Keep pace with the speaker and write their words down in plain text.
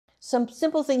Some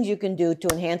simple things you can do to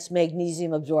enhance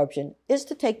magnesium absorption is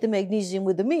to take the magnesium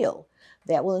with a meal.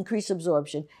 That will increase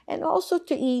absorption, and also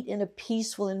to eat in a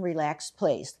peaceful and relaxed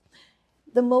place.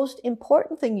 The most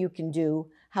important thing you can do,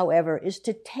 however, is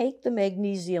to take the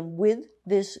magnesium with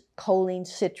this choline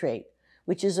citrate,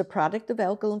 which is a product of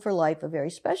Alkaline for Life, a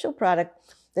very special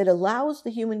product that allows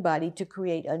the human body to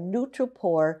create a neutral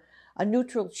pore, a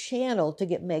neutral channel to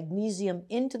get magnesium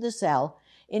into the cell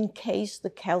in case the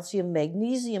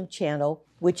calcium-magnesium channel,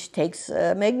 which takes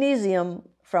magnesium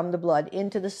from the blood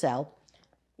into the cell,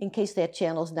 in case that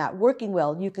channel is not working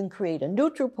well, you can create a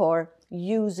neutral pore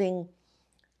using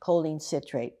choline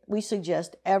citrate. We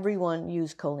suggest everyone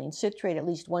use choline citrate, at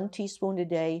least 1 teaspoon a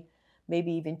day,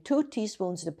 maybe even 2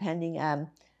 teaspoons, depending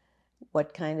on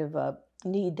what kind of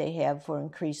need they have for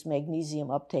increased magnesium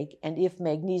uptake. And if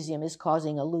magnesium is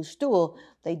causing a loose stool,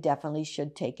 they definitely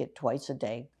should take it twice a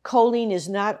day. Choline is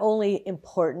not only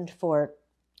important for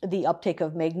the uptake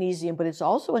of magnesium, but it's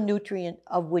also a nutrient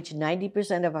of which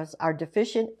 90% of us are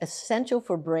deficient, essential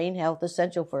for brain health,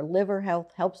 essential for liver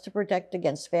health, helps to protect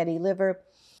against fatty liver.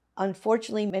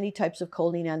 Unfortunately, many types of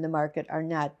choline on the market are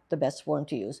not the best form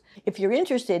to use. If you're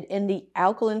interested in the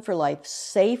Alkaline for Life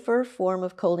safer form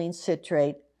of choline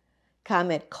citrate,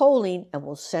 comment choline and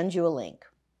we'll send you a link.